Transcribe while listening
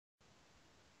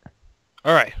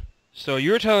Alright, so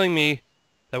you're telling me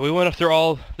that we went through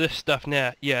all this stuff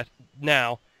now,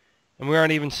 and we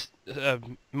aren't even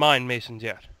mine masons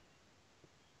yet.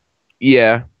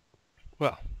 Yeah.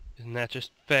 Well, isn't that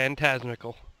just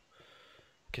phantasmical?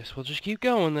 Guess we'll just keep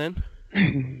going then.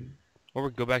 Or we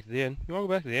can go back to the inn. You wanna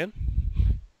go back to the inn?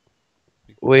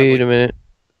 We got Wait like... a minute.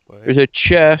 Wait. There's a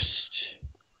chest.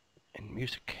 And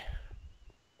music.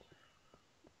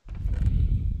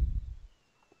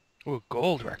 Ooh, a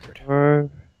gold record. Or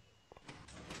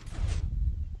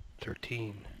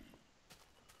 13.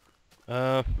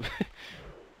 Uh,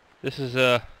 this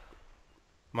is,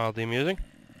 mildly amusing.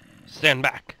 Stand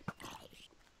back.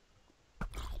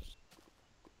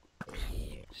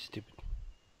 Stupid.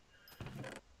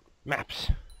 Maps.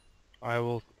 I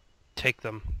will take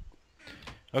them.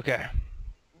 Okay.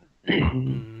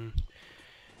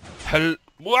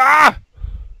 Wah!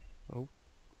 Oh.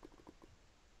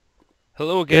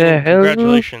 Hello again the and hell?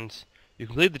 congratulations. You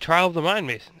completed the trial of the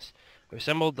Minemasons. We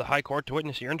assembled the High Court to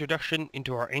witness your introduction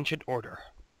into our ancient order.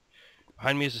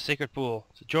 Behind me is a sacred pool,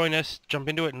 so join us, jump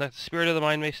into it, and let the spirit of the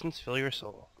Minemasons fill your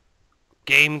soul.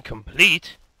 Game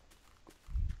complete?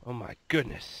 Oh my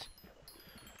goodness.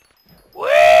 Woo!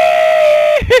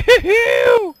 I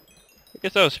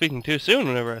guess I was speaking too soon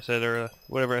whatever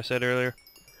I said earlier.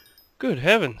 Good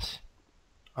heavens.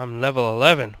 I'm level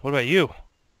 11. What about you?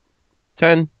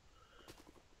 10.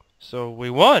 So we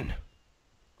won.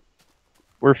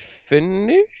 We're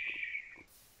finished?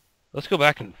 Let's go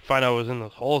back and find out what was in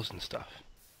those holes and stuff.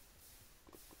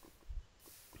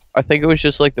 I think it was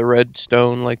just like the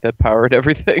redstone, like that powered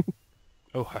everything.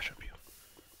 Oh, hush up you.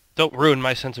 Don't ruin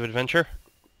my sense of adventure.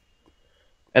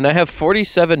 And I have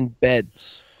 47 beds.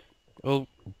 Well,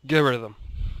 get rid of them.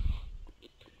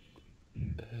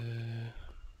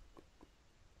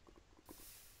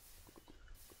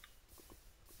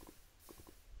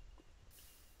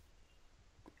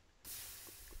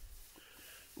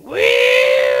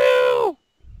 Woo!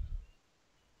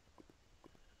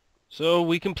 So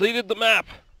we completed the map.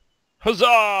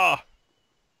 Huzzah!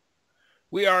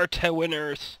 We are 10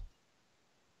 winners.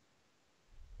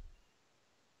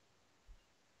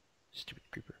 Stupid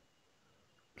creeper.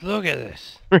 Look at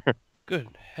this.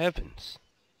 Good heavens.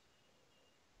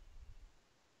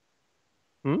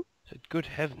 Hmm? I said, good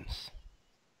heavens.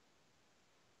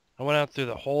 I went out through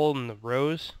the hole in the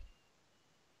rows.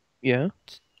 Yeah.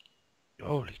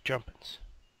 Holy jumpins.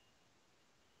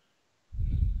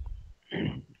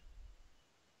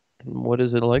 What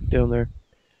is it like down there?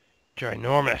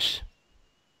 Ginormous.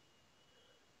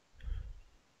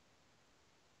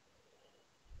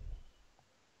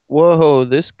 Whoa,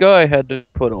 this guy had to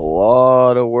put a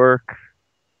lot of work.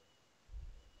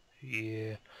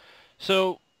 Yeah.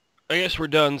 So, I guess we're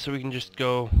done, so we can just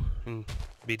go and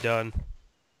be done.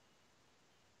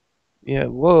 Yeah,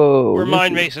 whoa, We're this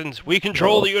Mind is... Masons. We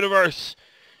control Oh. the universe.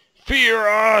 Fear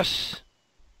us.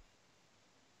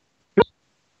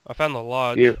 I found the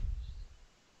lodge. Here.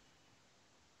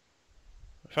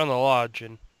 I found the lodge,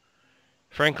 and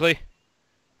frankly,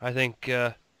 I think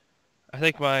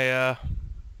my, oh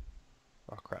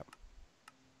crap.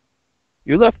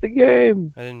 You left the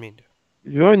game. I didn't mean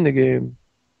to. Join the game.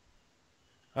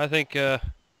 I think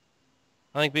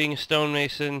being a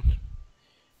stonemason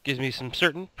gives me some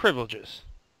certain privileges.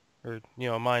 Or, you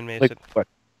know, a mind Like mason. what?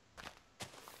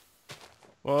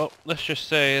 Well, let's just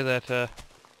say that,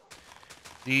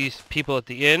 these people at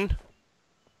the inn,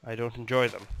 I don't enjoy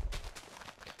them.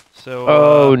 So,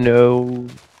 Oh no.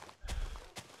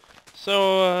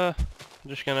 I'm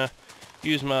just gonna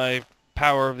use my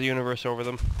power of the universe over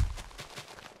them.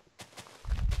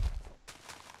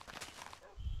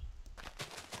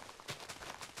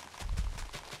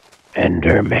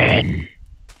 Enderman.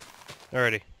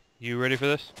 Alrighty. You ready for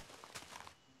this?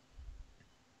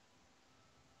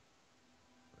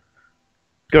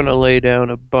 Gonna lay down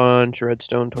a bunch of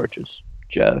redstone torches.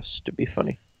 Just to be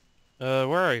funny.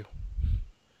 Where are you?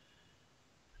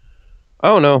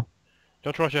 Oh no.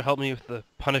 Don't you want to help me with the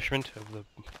punishment of the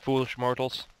foolish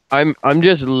mortals? I'm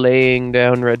just laying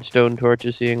down redstone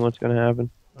torches, seeing what's gonna happen.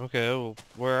 Okay, well,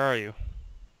 where are you?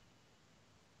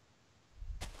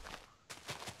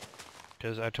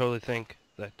 Because I totally think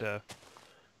that,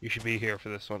 you should be here for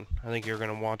this one. I think you're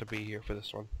gonna want to be here for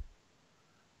this one.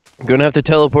 I'm gonna have to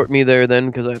teleport me there then,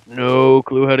 because I have no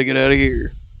clue how to get out of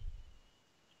here.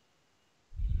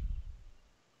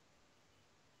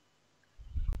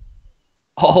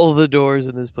 All the doors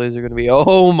in this place are gonna be...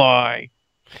 Oh my!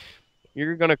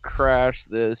 You're gonna crash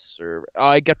this server.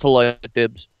 I get to light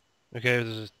dibs. Okay,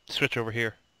 there's a switch over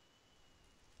here.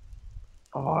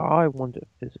 Oh, I want to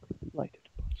physically light it.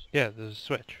 Yeah, there's a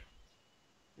switch.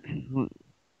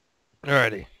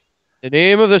 Alrighty. The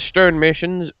name of the Stern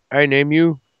Masons, I name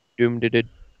you Doom-did-did.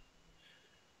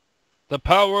 The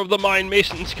power of the Mind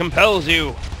Masons compels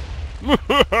you.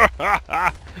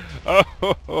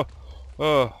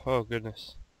 Oh,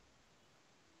 goodness.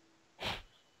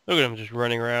 Look at him just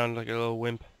running around like a little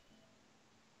wimp.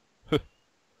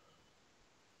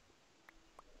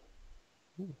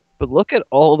 But look at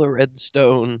all the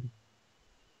redstone.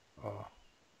 Oh,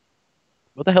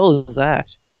 What the hell is that?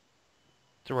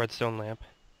 it's a redstone lamp.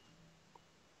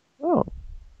 Oh,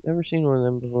 never seen one of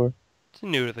them before. It's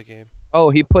new to the game. Oh,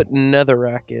 he put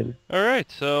netherrack in.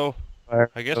 Alright, so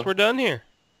I guess we're done here.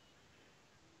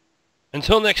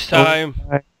 Until next Oh, time,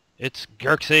 it's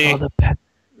Grrxy, the pet.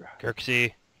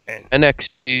 Grrxy, and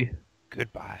NXT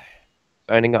goodbye.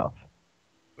 signing off.